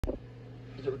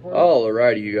Is it recording?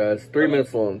 Alrighty, you guys. 3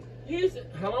 minutes long.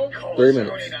 How long? 3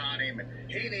 minutes.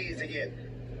 He needs to get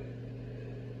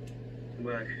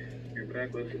back. You're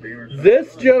back with the Beamer.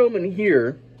 This gentleman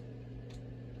here,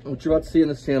 what you're about to see in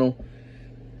this channel,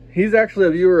 he's actually a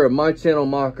viewer of my channel,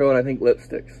 Mako, and I think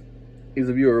Lipsticks. He's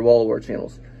a viewer of all of our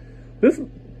channels. This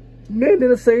man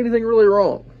didn't say anything really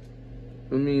wrong.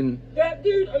 I mean, that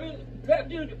dude was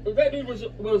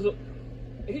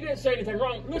he didn't say anything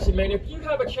wrong. Listen, man, if you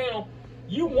have a channel,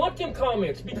 you want them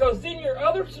comments because then your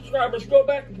other subscribers go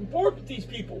back and forth with these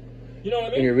people. You know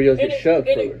what I mean? And your videos get shoved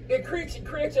further. It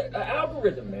creates an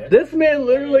algorithm, man. This man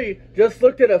literally just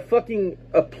looked at a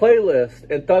playlist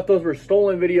and thought those were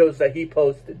stolen videos that he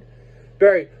posted.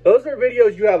 Barry, those are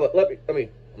videos you have. I'm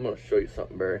going to show you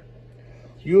something, Barry.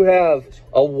 You have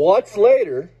a watch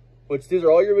later, which these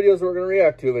are all your videos that we're going to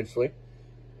react to eventually,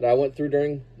 that I went through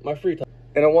during my free time.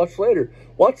 And a watch later.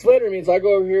 Watch later means I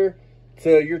go over here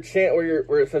to your channel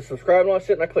where it says subscribe and all that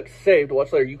shit, and I click save to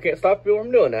watch later. You can't stop people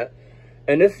from doing that.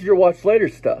 And this is your watch later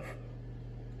stuff.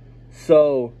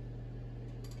 So,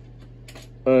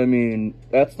 I mean,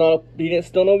 that's not, he didn't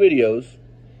steal no videos.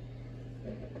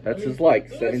 That's his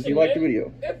likes. That means he liked the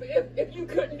video. If you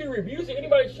couldn't do reviews of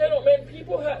anybody's channel, man,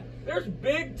 there's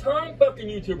big time fucking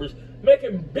YouTubers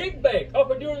making big bank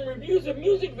off of doing reviews of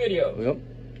music videos. Yep.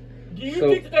 Do you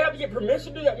think that they have to get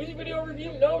permission to do that music video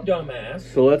review? No, dumbass.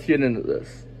 So let's get into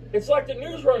this. It's like the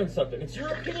news running something. It's your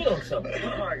opinion on something.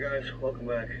 Alright guys, welcome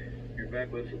back. You're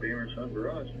back with the Beamer Sun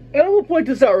Garage. And I'm going to point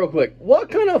this out real quick. What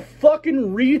kind of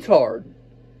fucking retard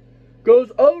goes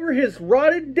over his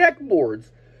rotted deck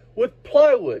boards with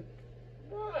plywood?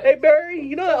 Right. Hey, Barry,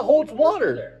 you know that holds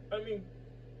water. I mean,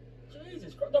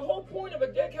 Jesus Christ. The whole point of a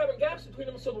deck having gaps between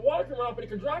them is so the water can run off and it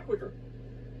can dry quicker.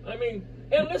 I mean,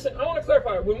 and listen, I want to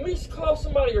clarify. When we call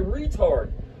somebody a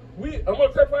retard, I'm going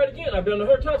to clarify it again. I've done it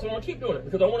 100 times, so I want to keep doing it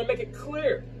because I want to make it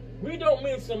clear. We don't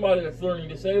mean somebody that's learning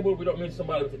disabled. We don't mean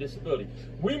somebody with a disability.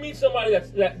 We mean somebody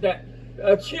that's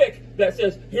a chick that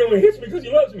says he only hits me because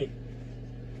he loves me.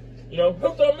 You know,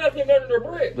 hooked on meth and under a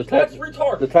bridge. That's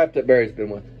retarded. The type that Barry's been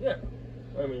with. Yeah.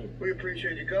 I mean, we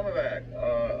appreciate you coming back.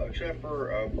 Except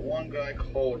for one guy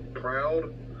called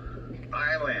Proud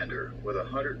Islander with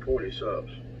 140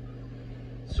 subs.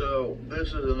 So this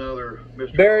is another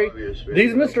Mr. Barry, Obvious video.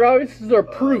 these Mr. Obviouses are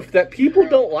proof that people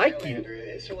don't like you.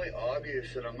 It's really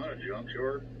obvious that I'm not a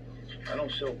junkyard. I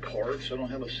don't sell parts. I don't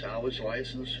have a salvage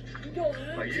license. You don't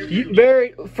have to.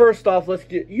 Barry, first off,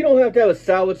 you don't have to have a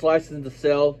salvage license to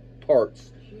sell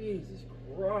parts. Jesus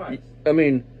Christ. I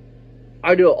mean,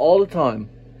 I do it all the time.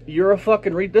 You're a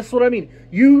fucking this is what I mean.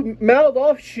 You mouth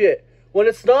off shit when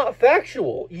it's not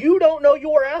factual. You don't know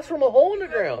your ass from a hole in the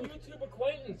ground. YouTube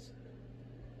acquaintance.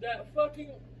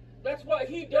 That's what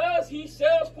he does. He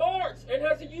sells parts and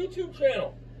has a YouTube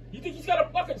channel. You think he's got a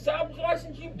fucking salvage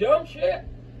license, you dumb shit?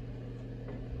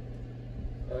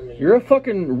 I mean, you're a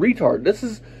fucking retard. This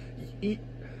is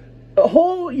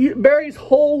Barry's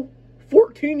whole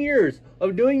 14 years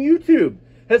of doing YouTube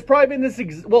has probably been this,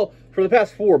 well, for the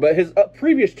past 4, but his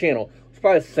previous channel was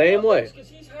probably the same way.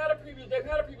 Because they've had a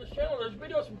previous channel. There's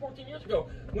videos from 14 years ago.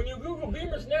 When you Google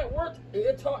Beamer's net worth,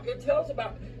 it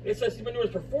says he's been doing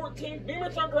this for 14.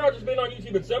 Beamer Sun Garage has been on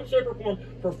YouTube in some shape or form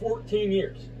for 14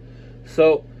 years.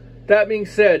 So, that being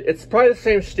said, it's probably the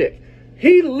same shtick.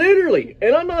 He literally,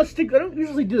 and I don't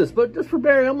usually do this, but just for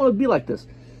Barry, I'm going to be like this.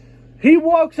 He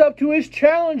walks up to his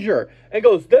Challenger and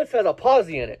goes, this has a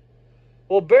posi in it.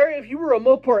 Well, Barry, if you were a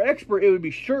Mopar expert, it would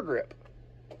be sure grip.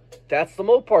 That's the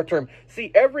Mopar term. See,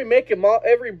 every make and model,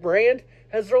 every brand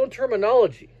has their own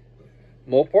terminology.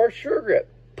 Mopar sure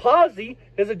grip. Posi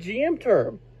is a GM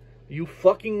term. You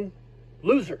fucking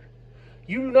loser.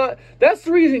 You do not. That's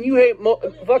the reason you hate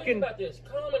fucking. Think about this.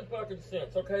 Common fucking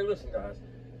sense. Okay, listen, guys.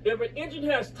 If an engine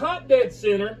has top dead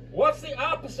center, what's the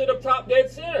opposite of top dead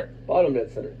center? Bottom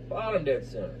dead center. Bottom dead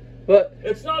center. But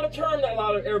it's not a term that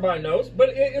everybody knows, but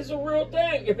it is a real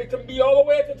thing. If it can be all the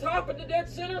way at the top of the dead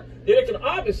center, then it can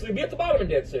obviously be at the bottom of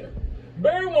the dead center.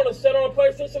 Barry wanted to sit on a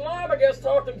PlayStation Live, I guess,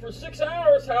 talking for 6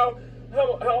 hours how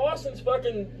Austin's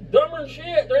fucking dumber and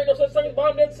shit. There ain't no such thing as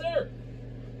bottom dead center.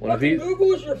 Fucking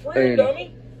Google is your friend,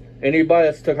 dummy. Anybody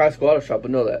that's took high school auto shop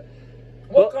would know that.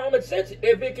 Well, common sense.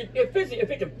 If it can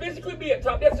physically be at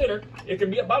top dead center, it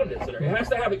can be at bottom dead center. It has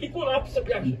to have an equal and opposite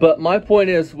reaction. But my point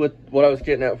is, with what I was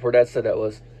getting at before Dad said that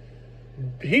was,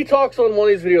 he talks on one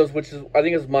of these videos, which is, I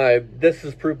think is this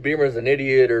is proof Beamer's an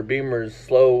idiot or Beamer's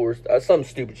slow or some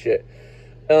stupid shit.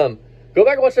 Go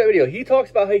back and watch that video. He talks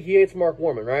about how he hates Mark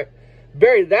Warman, right?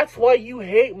 Barry, that's why you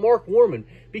hate Mark Warman,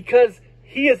 because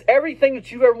he is everything that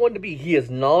you've ever wanted to be. He is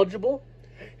knowledgeable.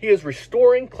 He is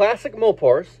restoring classic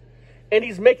Mopars. and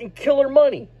he's making killer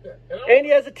money. And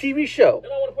he has a TV show. And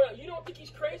I want to point out, you don't think he's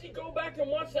crazy? Go back and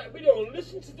watch that video and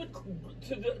listen to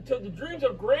the dreams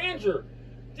of grandeur.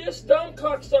 This dumb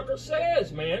cocksucker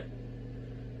says, man,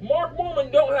 Mark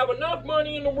Mormon don't have enough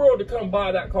money in the world to come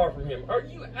buy that car from him. Are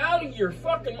you out of your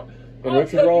fucking mind? And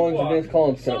Richard Rollins and Vince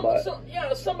Collins said about it.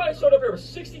 Yeah, somebody showed up here with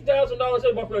 $60,000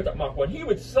 they walked away with that Mach 1. He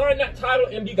would sign that title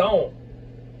and be gone.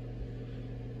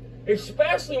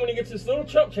 Especially when he gets this little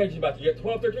chump change he's about to get,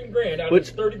 12, 13 grand out of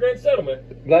this 30 grand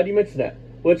settlement. Glad you mentioned that.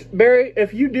 Which, Barry,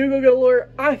 if you do go get a lawyer,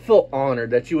 I feel honored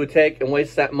that you would take and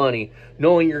waste that money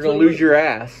knowing you're going to lose your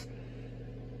ass.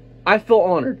 I feel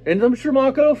honored. And I'm sure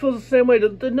Marco feels the same way,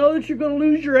 to know that you're going to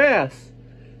lose your ass.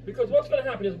 Because what's going to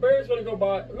happen is Barry's going to go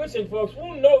buy. Listen, folks,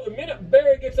 we'll know the minute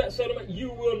Barry gets that settlement,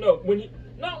 you will know. When he,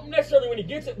 not necessarily when he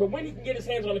gets it, but when he can get his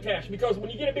hands on the cash. Because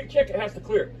when you get a big check, it has to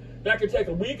clear. That could take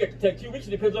a week, it could take 2 weeks.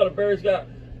 It depends on if Barry's got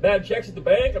bad checks at the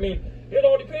bank. I mean, it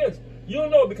all depends. You'll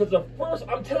know because the first,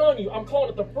 I'm telling you, I'm calling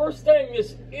it the first thing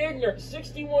this ignorant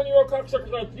 61-year-old cocksucker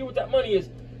is going to do with that money is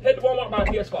head to Walmart and buy a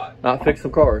PS5. Not fix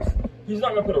some cars. He's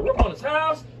not going to put a roof on his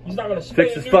house. He's not going to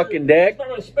fix his fucking deck. He's not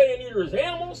going to spay and neuter his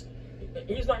animals.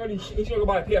 He's going to go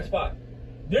buy a PS5.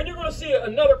 Then you're going to see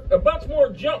a bunch more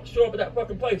junk show up at that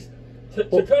fucking place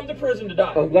to come to prison to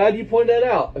die. I'm glad you pointed that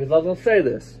out because I was going to say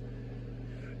this.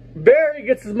 Barry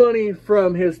gets his money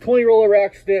from his 20-roller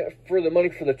accident for the money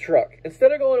for the truck.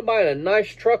 Instead of going and buying a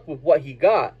nice truck with what he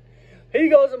got, he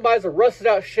goes and buys a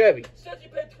rusted-out Chevy. Says you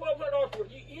paid $1,200 for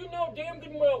it. You know damn good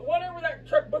and well, whatever that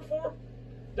truck booked for,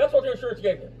 that's what the insurance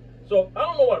gave him. So I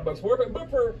don't know what it books for, but it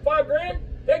booked for $5 grand.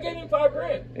 They gave him $5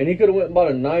 grand. And he could have went and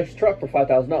bought a nice truck for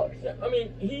 $5,000. Yeah, I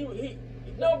mean,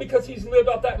 no, because he's lived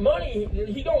off that money.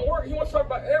 He don't work. He wants to talk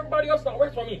about everybody else not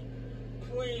working. So I mean,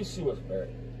 please sue us,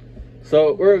 Barry.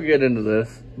 So we're gonna get into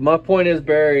this. My point is,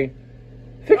 Barry,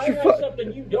 fix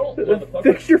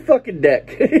your fucking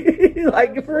deck.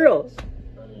 Like for real.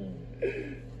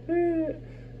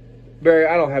 Barry,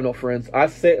 I don't have no friends. I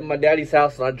sit in my daddy's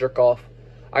house and I jerk off.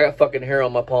 I got fucking hair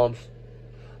on my palms.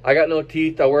 I got no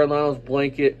teeth. I wear a nylon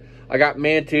blanket. I got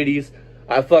man titties.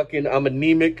 I'm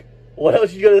anemic. What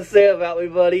else you gonna say about me,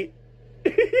 buddy?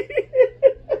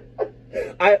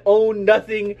 I own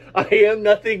nothing. I am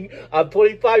nothing. I'm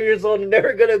 25 years old and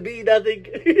never gonna be nothing.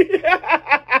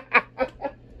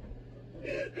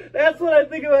 That's what I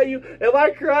think about you. Am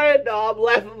I crying? No, I'm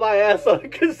laughing my ass off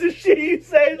because the shit you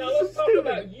say is now let's talk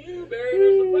about you, Barry.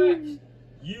 There's the facts.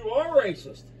 You are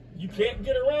racist. You can't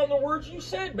get around the words you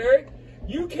said, Barry.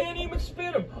 You can't even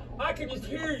spin them. I can just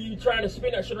hear you trying to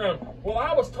spin that shit around. Well,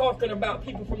 I was talking about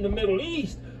people from the Middle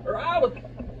East, or I was.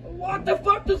 What the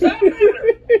fuck does that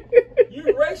matter? You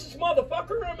racist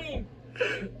motherfucker. I mean.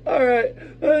 All right,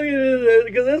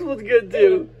 because this one's good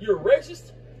too. You're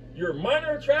racist. You're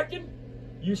minor attracted.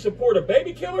 You support a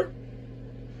baby killer.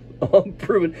 I'm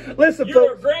proven. Listen, you're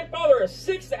folks. A grandfather of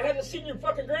 6 that hasn't seen your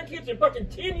fucking grandkids in fucking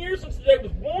 10 years since the day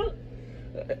was born.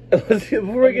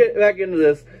 Before we get back into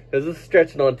this, because this is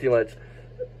stretching on too much.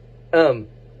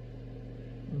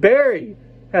 Barry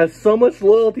has so much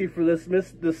loyalty for this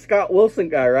Scott Wilson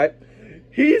guy, right?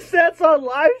 He sets on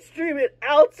live stream and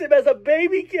outs him as a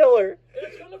baby killer.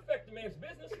 It's going to affect the man's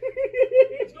business.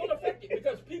 It's going to affect it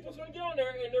because people's going to get on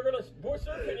there and they're going to voice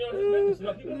their opinion on his business.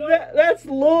 Now, people know. That's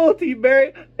loyalty,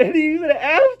 Barry. And he even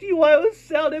asked you why it was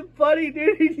sounding funny,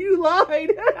 dude, and you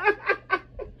lied.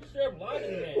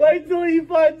 Wait till he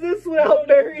finds this one out,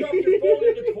 Barry. Drop your phone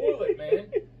in the toilet, man.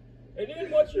 And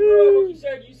then once you realize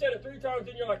what you said it 3 times,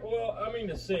 then you're like, well, I mean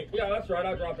the sink. Yeah, that's right,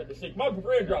 I dropped it in the sink. My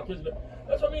friend dropped his.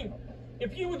 That's what I mean.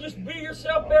 If you would just be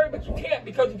yourself, Barry, but you can't,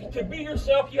 because to be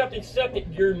yourself, you have to accept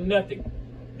that you're nothing.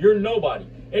 You're nobody.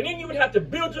 And then you would have to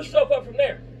build yourself up from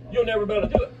there. You'll never be able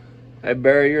to do it. Hey,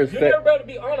 Barry, you're never be able to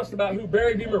be honest about who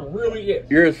Barry Beamer really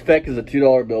is. You're as fake as a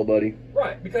 $2 bill, buddy.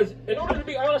 Right, because in order to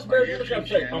be honest, Barry Beamer should have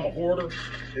to say, I'm a hoarder.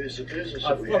 I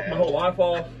fucked my whole life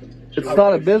off. It's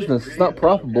not a business. It's not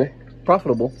profitable.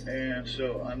 And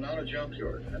so I'm not a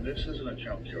junkyard, and this isn't a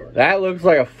junkyard. That looks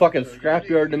like a fucking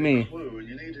scrapyard to me.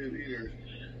 You need to either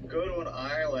go to an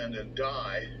island and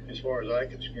die, as far as I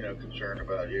can, concerned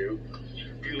about you.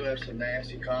 You left some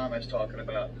nasty comments talking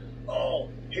about, oh,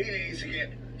 he needs to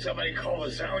get somebody call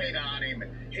the zoning on him.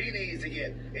 He needs to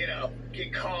get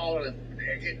called and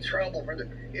get in trouble for the.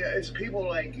 It's people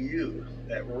like you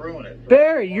that ruin it.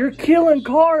 Barry, you're killing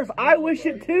cars. I wish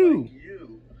it too. Like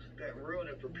you that ruin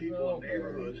it for people in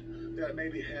neighborhoods that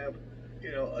maybe have,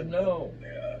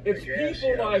 it's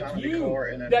people like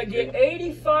you that get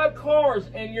 85 cars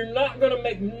and you're not going to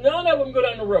make none of them go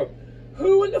down the road.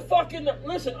 Who in the fucking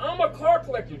listen? I'm a car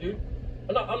collector, dude.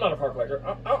 I'm not a car collector.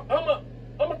 I'm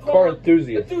a car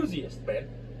enthusiast, man.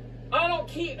 I don't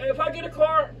keep, if I get a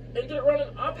car and get it running,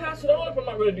 I'll pass it on if I'm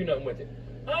not going to do nothing with it.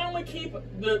 I only keep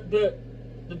the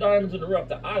diamonds in the rough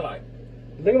that I like.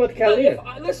 Think about the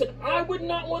Catalina. Listen, I would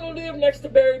not want to live next to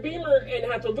Barry Beamer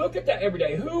and have to look at that every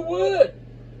day. Who would?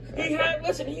 He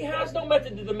has no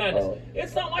method to the madness. Oh.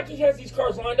 It's not like he has these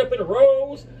cars lined up in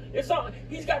rows. It's not.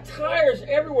 He's got tires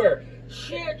everywhere.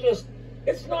 Shit,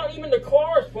 it's not even the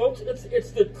cars, folks.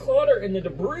 It's the clutter and the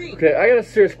debris. Okay, I got a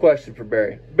serious question for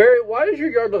Barry. Barry, why does your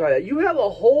yard look like that? You have a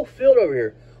whole field over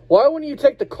here. Why wouldn't you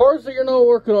take the cars that you're not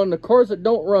working on, the cars that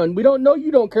don't run, we don't know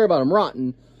you don't care about them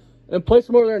rotten, and place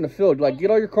them over there in the field? Like,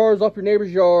 get all your cars off your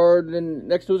neighbor's yard and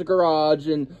next to his garage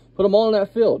and put them all in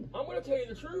that field. I'm going to tell you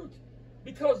the truth.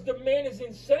 Because the man is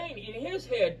insane. In his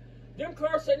head, them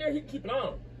cars sitting there, he can keep an eye on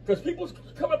them. Because people's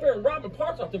coming up there and robbing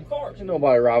parts off them cars. Ain't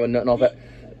nobody robbing nothing off that.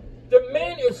 The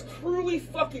man is truly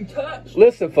fucking touched.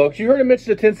 Listen, folks, you heard him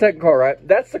mention the 10-second car, right?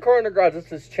 That's the car in the garage. That's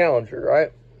his Challenger,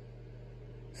 right?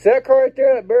 See that car right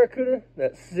there, that Barracuda?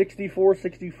 That 64,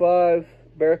 65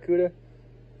 Barracuda?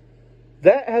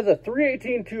 That has a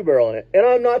 318 two-barrel in it. And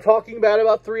I'm not talking bad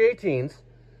about 318s.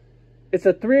 It's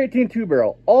a 318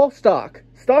 two-barrel. All stock.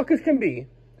 Stock as can be.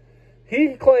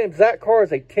 He claims that car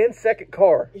is a 10-second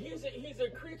car. He's a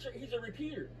creature. He's a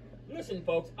repeater. Listen,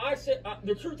 folks. I said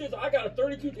the truth is I got a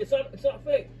 32. It's not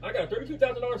fake. I got a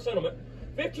 $32,000 settlement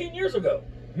 15 years ago.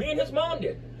 Me and his mom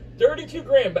did 32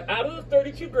 grand. But out of the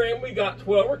 32 grand, we got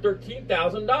 $12,000 or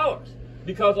 $13,000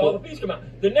 because all the fees come out.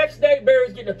 The next day,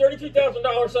 Barry's getting a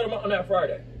 $32,000 settlement on that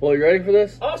Friday. Well, you ready for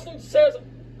this? Austin says,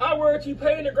 I wear a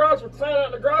toupee in the garage. We're clowning out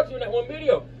in the garage doing that one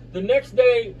video. The next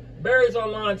day, Barry's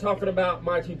online talking about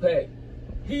my toupee.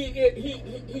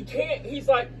 He can't. He's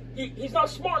like he's not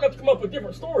smart enough to come up with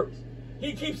different stories.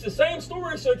 He keeps the same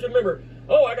story so you can remember.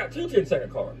 Oh, I got two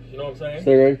 10-second cars. You know what I'm saying?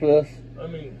 So you ready for this? I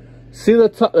mean, see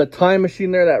the time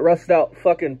machine there? That rusted out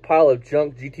fucking pile of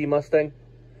junk GT Mustang.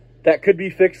 That could be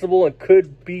fixable and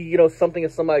could be something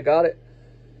if somebody got it.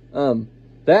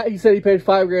 That he said he paid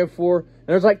 $5 grand for. And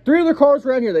there's like 3 other cars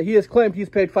around here that he has claimed he's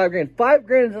paid $5 grand. $5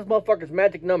 grand is this motherfucker's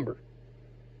magic number.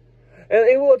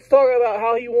 And let's talk about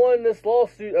how he won this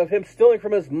lawsuit of him stealing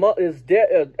from his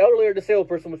elderly or disabled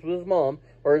person, which was his mom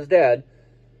or his dad.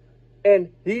 And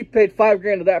he paid $5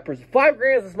 grand to that person. $5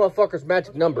 grand is this motherfucker's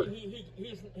magic number. He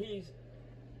was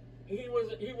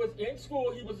in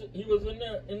school. He was in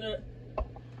the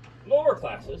lower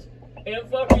classes, and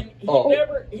fucking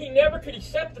he never could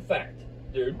accept the fact,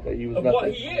 dude, of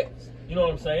what he is. You know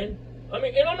what I'm saying? I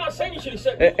mean, and I'm not saying you should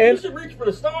accept. You should reach for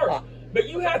the stars, but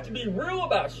you have to be real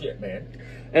about shit, man.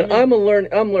 And I'm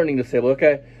learning disabled.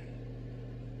 Okay,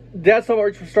 that's how I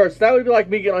reach for stars. That would be like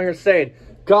me getting on here saying,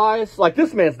 guys, like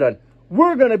this man's done.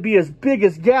 We're gonna be as big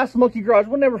as Gas Monkey Garage.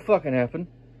 Will never fucking happen.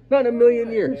 Not in a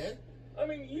million years. Man. I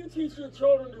mean, you teach your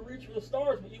children to reach for the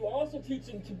stars, but you also teach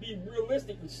them to be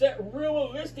realistic and set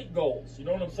realistic goals. You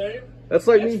know what I'm saying? That's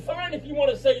like It's fine if you want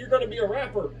to say you're going to be a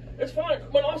rapper. It's fine.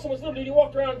 When Austin was little, he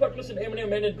walked around and fucking listened to Eminem,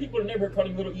 man, and people in the neighborhood called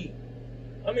him Little E.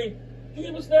 I mean, he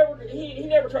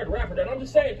never tried to rap or that. I'm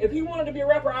just saying, if he wanted to be a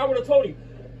rapper, I would have told him,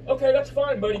 okay, that's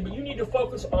fine, buddy, but you need to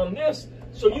focus on this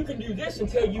so you can do this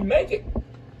until you make it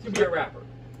to be a rapper.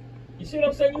 You see what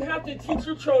I'm saying? You have to teach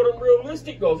your children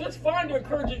realistic goals. It's fine to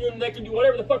encourage them they can do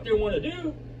whatever the fuck they want to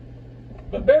do.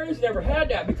 But Barry's never had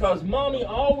that because mommy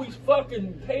always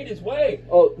fucking paid his way.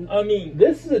 Oh, I mean,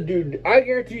 this is a dude, I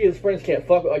guarantee you his friends can't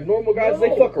fuck like normal guys.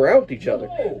 They fuck around with each other.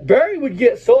 Barry would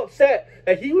get so upset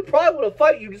that he would probably want to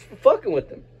fight you just for fucking with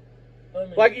him. I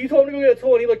mean, like you told him to go get a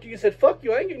toy and he looked at you and said, fuck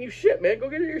you, I ain't giving you shit, man. Go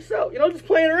get it yourself. Just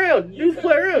playing around. Dudes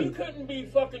play around. You couldn't be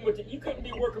fucking with it. You couldn't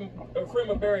be working a friend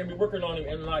with Barry and be working on him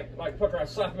and like fuck around,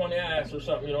 slap him on the ass or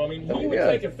something, you know what I mean? He would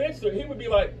take offense to it. He would be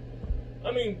like,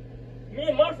 I mean, me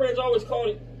and my friends always called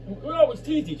it, we always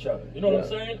teased each other. You know what I'm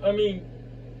saying? I mean,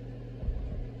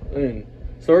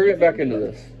 so we're getting back into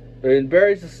this. And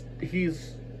Barry's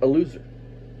he's a loser.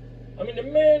 I mean, the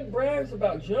man brags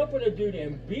about jumping a dude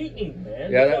and beating him,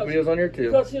 man. Yeah, that video's on here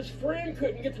too. Because his friend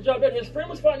couldn't get the job done. His friend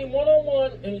was fighting him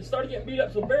one-on-one, and he started getting beat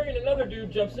up. So Barry and another dude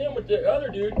jumps in with the other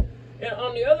dude, and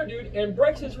on the other dude, and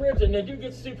breaks his ribs, and the dude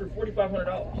gets sued for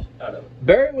 $4,500 out of it.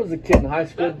 Barry was a kid in high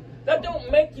school. That don't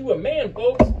make you a man,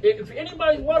 folks. If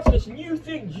anybody's watching this and you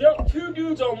think two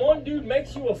dudes on one dude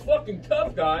makes you a fucking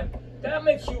tough guy, that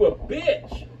makes you a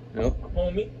bitch. Nope.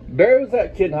 Homie. Barry was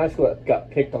that kid in high school that got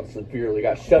picked on severely,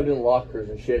 got shoved in lockers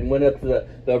and shit, and went up to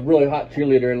the really hot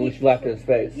cheerleader and she laughed in his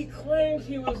face. He claims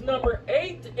he was number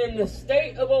 8 in the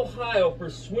state of Ohio for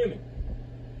swimming.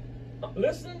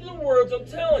 Listen to the words I'm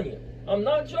telling you. I'm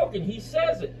not joking. He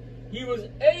says it. He was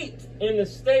 8th in the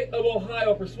state of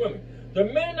Ohio for swimming. The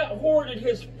man that hoarded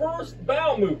his first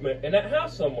bowel movement in that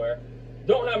house somewhere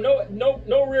Don't have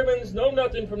no ribbons, no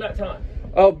nothing from that time.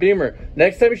 Oh, Beamer,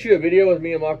 next time you shoot a video with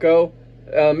me and Mako,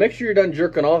 make sure you're done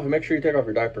jerking off and make sure you take off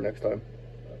your diaper next time.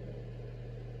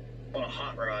 On a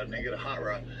hot rod, and they get a hot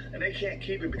rod, and they can't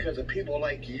keep it because of people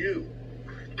like you,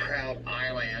 proud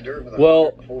Islander. With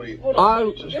Well, 140 Hold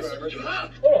on. subscribers.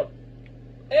 Hold on.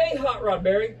 A hot rod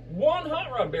berry, one hot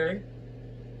rod berry.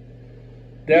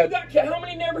 How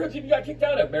many neighborhoods have you got kicked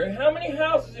out of, Barry? How many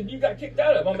houses have you got kicked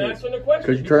out of? I'm asking the question.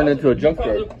 Because you turned into a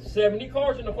junkyard. Because of 70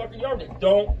 cars in the fucking yard that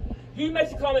don't. He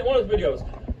makes a comment in one of his videos.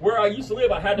 Where I used to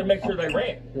live, I had to make sure they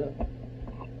ran. Yeah.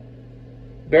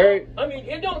 Barry. I mean,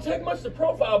 it don't take much to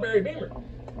profile Barry Beamer.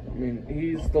 I mean,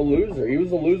 he's the loser. He was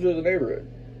the loser of the neighborhood.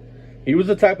 He was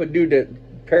the type of dude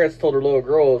that parents told their little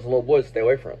girls and little boys to stay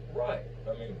away from. Right.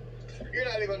 I mean, you're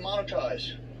not even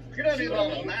monetized. You're not even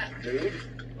on the map, dude.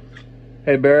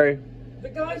 Hey, Barry. The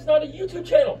guy's not a YouTube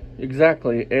channel.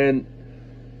 Exactly. And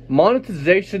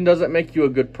monetization doesn't make you a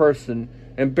good person.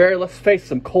 And Barry, let's face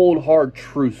some cold, hard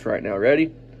truths right now.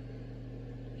 Ready?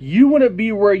 You wouldn't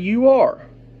be where you are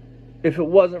if it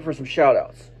wasn't for some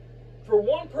shout-outs. For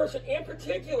one person in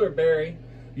particular, Barry,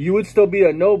 you would still be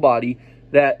a nobody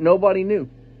that nobody knew.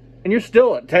 And you're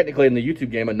still technically in the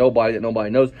YouTube game a nobody that nobody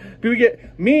knows. People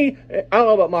get, me, I don't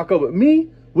know about Mako, but me,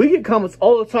 we get comments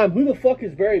all the time. Who the fuck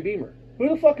is Barry Beamer? Who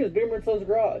the fuck is Beamer in Son's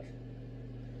Garage?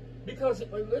 Because,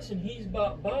 listen, he's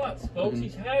bought bots, folks.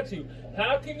 He's had to.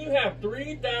 How can you have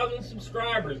 3,000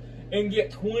 subscribers and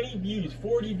get 20 views,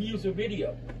 40 views a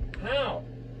video? How?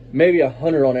 Maybe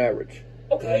 100 on average.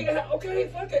 Okay, okay,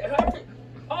 fuck it.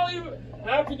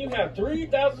 How can you have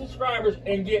 3,000 subscribers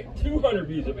and get 200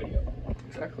 views a video?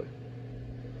 Exactly.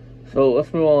 So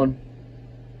let's move on.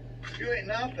 You ain't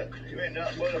nothing. You ain't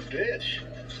nothing but a bitch.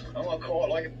 I'm gonna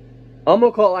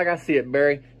call it like I see it,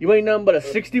 Barry. You ain't nothing but a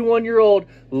 61-year-old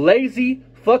lazy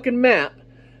fucking map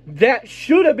that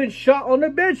should have been shot on the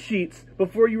bed sheets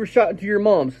before you were shot into your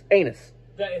mom's anus.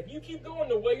 That if you keep going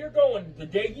the way you're going, the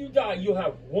day you die, you'll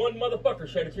have one motherfucker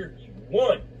shed a tear for you.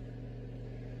 One.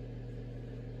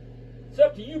 It's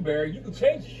up to you, Barry. You can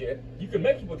change the shit. You can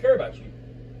make people care about you.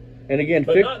 And again,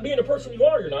 but not being the person you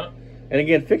are, you're not. And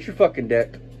again, fix your fucking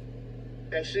deck.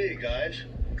 That's it, guys.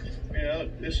 You know,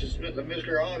 this is the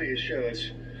Mr. Obvious show.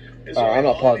 It's I'm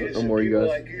not positive no more, you guys.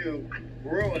 Like you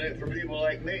ruin it for people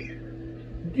like me.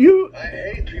 I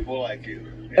hate people like you.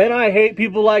 And I hate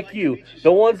people like you.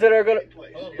 The ones that are gonna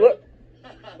look.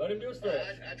 Let him do his thing.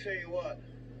 I tell you what,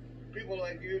 people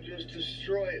like you just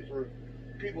destroy it for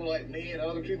people like me and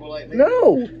other people like me.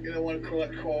 No. You don't want to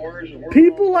collect cars. And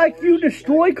people like you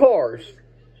destroy cars.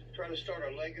 Try to start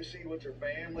a legacy with their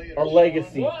family. A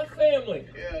legacy. What family?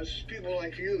 Yeah, it's people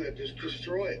like you that just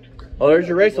destroy it. Oh, there's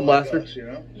your racing blaster. Us, you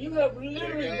know? You have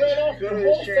literally ran off the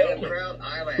whole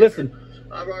family. Listen.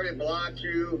 I've already blocked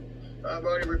you. I've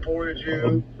already reported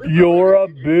you. You're a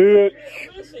bitch.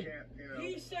 Listen,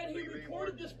 he said he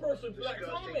reported this person for that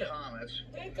comment. Comments.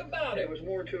 Think about it. There was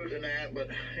more to it than that, but,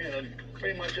 you know,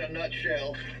 pretty much in a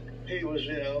nutshell, he was,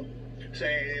 you know,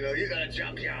 saying, you know, you got a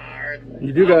junkyard.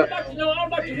 You do got. I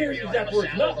would like to hear his exact words,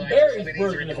 not Barry's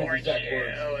version of his exact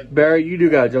words. Barry, you do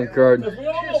got a junkyard. Because we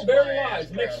all know Barry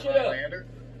lies, makes shit up.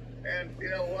 And, you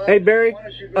know what? Hey, Barry,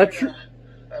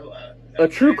 a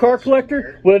true car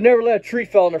collector would have never let a tree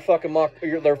fall in their fucking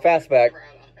their fastback.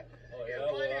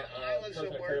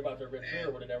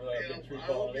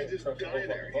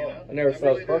 I never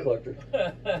saw a car collector.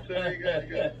 There you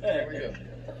go. There we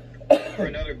go. For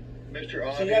another Mr.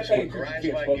 Obvious who grinds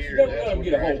my gears. That's what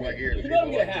grinds my gears.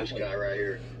 People like this guy right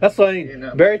here. That's why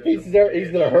Barry thinks he's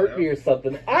going to hurt me or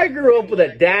something. I grew up with a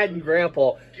dad and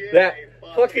grandpa that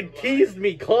fucking teased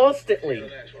me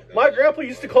constantly. My grandpa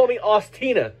used to call me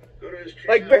Ostina.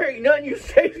 Like, Barry, nothing you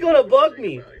say is going to bug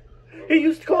me. He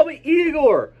used to call me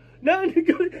Igor. Nothing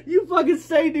you fucking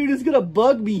say, dude, is going to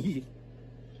bug me.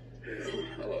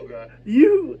 Hello, guy.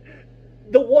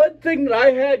 The one thing that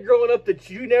I had growing up that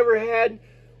you never had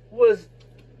was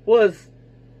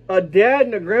a dad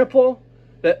and a grandpa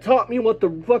that taught me what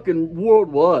the fucking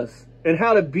world was and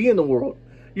how to be in the world.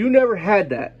 You never had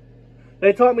that.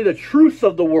 They taught me the truths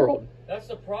of the world. That's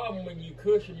the problem when you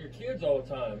cushion your kids all the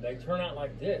time. They turn out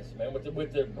like this, man,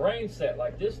 with their brain set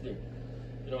like this dude.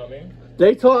 You know what I mean?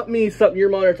 They taught me something your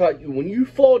mother taught you. When you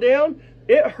fall down,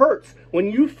 it hurts.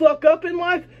 When you fuck up in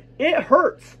life, it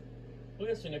hurts.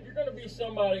 Listen, if you're going to be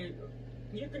somebody,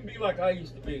 you can be like I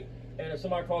used to be, and if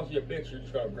somebody calls you a bitch, you're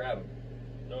just going to grab them.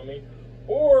 You know what I mean?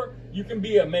 Or you can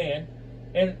be a man,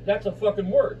 and that's a fucking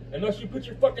word. Unless you put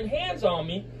your fucking hands on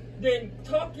me, then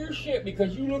talk your shit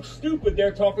because you look stupid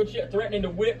there talking shit, threatening to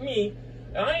whip me.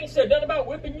 And I ain't said nothing about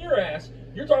whipping your ass.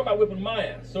 You're talking about whipping my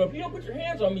ass. So if you don't put your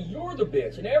hands on me, you're the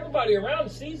bitch. And everybody around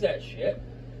sees that shit.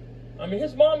 I mean,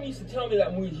 his mom used to tell me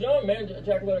that when we was young, man,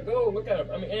 Jack, let it go. Look at him.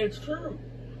 I mean, and it's true.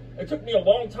 It took me a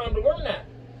long time to learn that.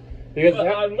 But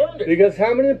I learned it. Because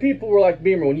how many people were like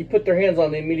Beamer, when you put their hands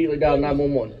on, they immediately dialed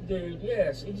 911? Dude,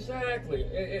 yes, exactly.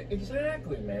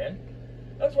 Exactly, man.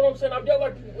 That's what I'm saying. I've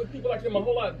dealt with people like him my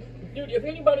whole life. Dude, if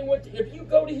anybody if you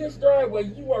go to his driveway,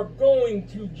 you are going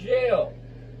to jail.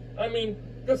 I mean,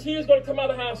 because he is going to come out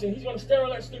of the house and he's going to stare on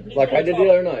that stupid. Like I did the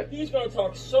other night. He's going to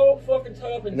talk so fucking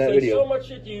tough and say so much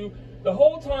shit to you. The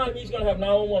whole time he's going to have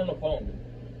 911 on the phone.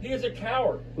 He is a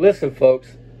coward. Listen,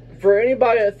 folks. For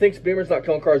anybody that thinks Beamer's not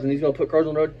killing cars and he's going to put cars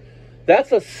on the road,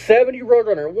 that's a 70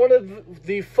 Roadrunner. One of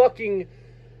the fucking,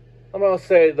 I'm going to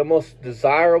say the most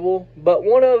desirable, but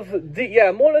one of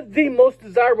the most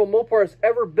desirable Mopars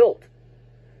ever built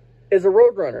is a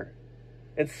Roadrunner.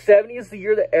 And 70 is the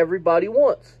year that everybody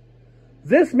wants.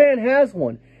 This man has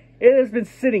one. It has been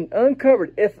sitting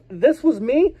uncovered. If this was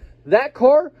me, that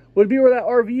car would be where that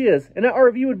RV is. And that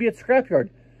RV would be at scrapyard.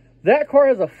 That car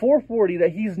has a 440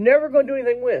 that he's never going to do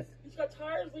anything with. He's got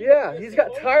tires leaning up. Yeah, he's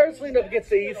got tires leaning up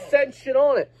against it. He's setting shit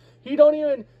on it. He don't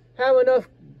even have enough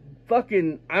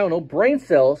fucking, I don't know, brain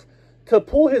cells to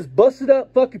pull his busted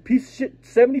up fucking piece of shit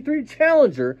 73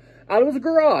 Challenger out of his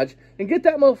garage and get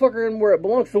that motherfucker in where it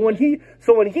belongs. So when he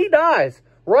dies,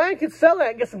 Ryan can sell that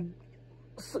and get some,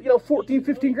 14,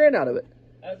 15 grand out of it.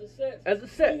 As it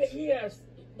sets. He has,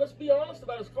 let's be honest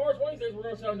about his cars. One of these days we're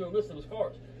going to sit down and do a list of his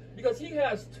cars. Because he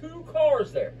has 2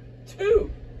 cars there. 2.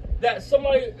 That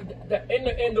somebody,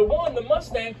 and the one, the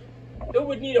Mustang, it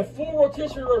would need a full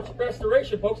rotisserie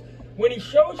restoration, folks. When he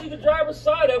shows you the driver's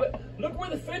side of it, look where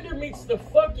the fender meets the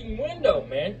fucking window,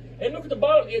 man. And look at the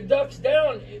bottom, it ducks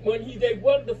down. When they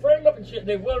welded the frame up and shit,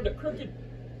 they welded it crooked.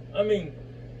 I mean,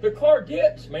 the car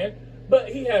dips, man. But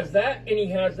he has that, and he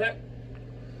has that.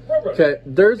 Okay,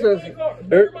 there's a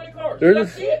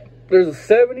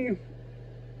 70,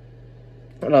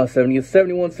 not 70, it's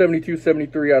 71, 72,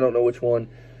 73, I don't know which one.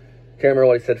 Can't remember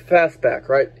what he said. Fastback,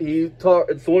 right? It's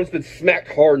the one that's been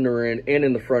smacked hard in the rear end and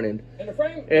in the front end. And the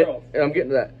frame and I'm getting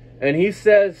to that. And he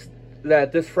says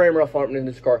that this frame rough on in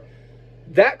this car.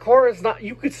 That car is not,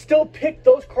 you could still pick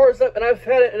those cars up, and I've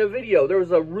had it in a video. There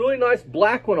was a really nice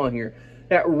black one on here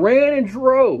that ran and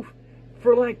drove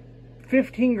for like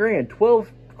 15 grand,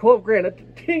 12 grand,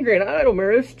 10 grand. I don't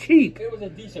remember. It was cheap. It was a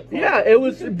decent car. Yeah, it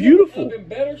was beautiful. In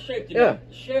better shape than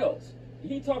shells.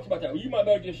 He talks about that. Well, you might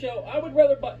be able to get a shell. I would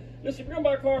rather buy. Listen, if you're gonna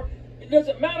buy a car, it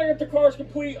doesn't matter if the car is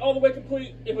complete, all the way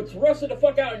complete. If it's rusted the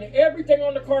fuck out and everything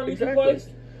on the car needs replaced,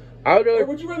 or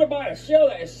would you rather buy a shell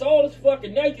that is solid as fuck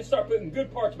and now you can start putting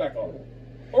good parts back on it?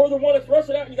 Or the one that's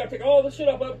rusted out and you gotta take all the shit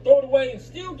up, throw it away, and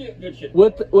still get good shit.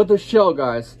 With the shell,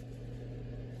 guys,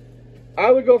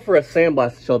 I would go for a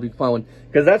sandblasted shell if you can find one,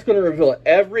 because that's going to reveal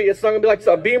it's not going to be like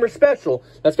a Beamer Special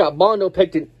that's got Bondo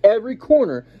picked in every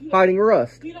corner, hiding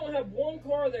rust. You don't have one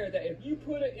car there that if you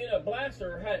put it in a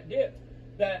blaster or had it dipped,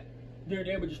 that, dude,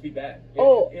 it would just be bad.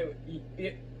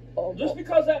 Just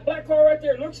because that black car right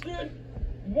there looks good,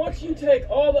 once you take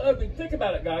all the ugly, think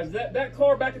about it, guys, that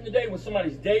car back in the day was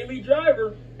somebody's daily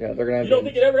driver. Yeah, they're going to have. You don't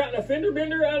think it ever got a fender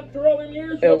bender out through all them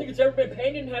years? You don't think it's ever been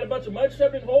painted and had a bunch of mud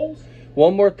shoved in holes?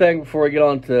 One more thing before we get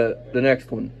on to the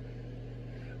next one.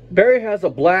 Barry has a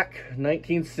black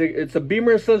it's a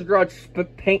Beamer & Sons Garage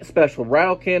paint special,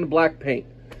 rattle can black paint.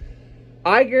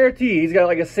 I guarantee he's got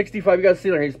like a 65, you got to see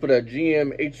there, he's put a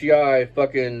GM HEI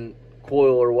fucking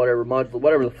coil or whatever, module,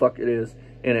 whatever the fuck it is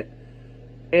in it.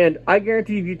 And I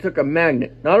guarantee if you took a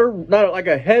magnet, not like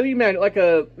a heavy magnet, like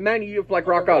a magnet you like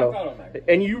Rock Auto,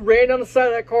 and you ran down the side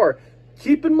of that car,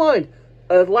 keep in mind,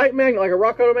 a light magnet like a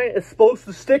Rock Auto magnet is supposed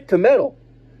to stick to metal.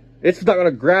 It's not going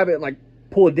to grab it and like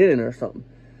pull a dent in it or something.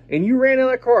 And you ran in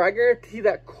that car, I guarantee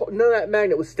that none of that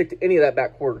magnet would stick to any of that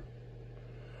back quarter.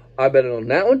 I bet it on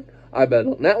that one. I bet it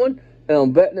on that one. And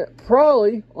I'm betting it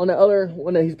probably on the other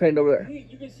one that he's painted over there.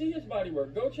 You can see his body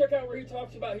work. Go check out where he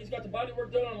talks about he's got the body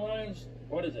work done on Ryan's,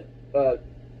 what is it?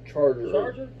 Charger.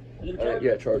 Charger? Is it a Charger?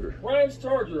 Yeah, Charger. Ryan's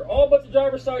Charger. All but the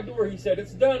driver's side door, he said.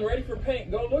 It's done, ready for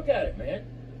paint. Go look at it, man.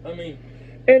 I mean...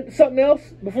 And something else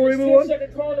before we move on?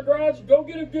 10-second car in the garage, go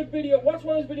get a good video. Watch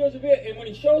one of his videos of it, and when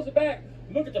he shows the back,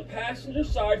 look at the passenger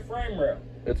side frame rail.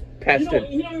 It's patched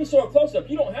in. You don't even show a close-up.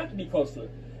 You don't have to be close to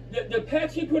it. The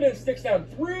patch he put in sticks down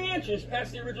 3 inches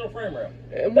past the original frame rail.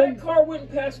 And that car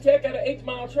wouldn't pass tech at an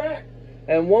 8-mile track.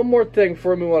 And one more thing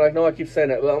before we move on. I know I keep saying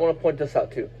that, but I want to point this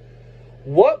out too.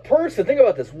 What person, think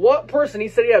about this, what person, he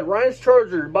said he had Ryan's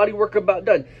Charger body work about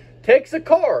done, takes a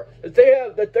car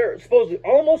that they're supposedly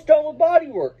almost done with body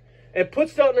work and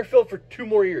puts it out in their field for 2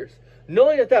 more years,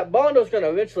 knowing that Bondo's going to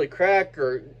eventually crack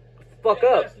or fuck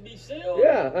It up. has to be sealed.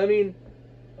 Yeah, I mean,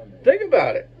 think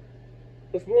about it.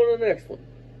 Let's move on to the next one.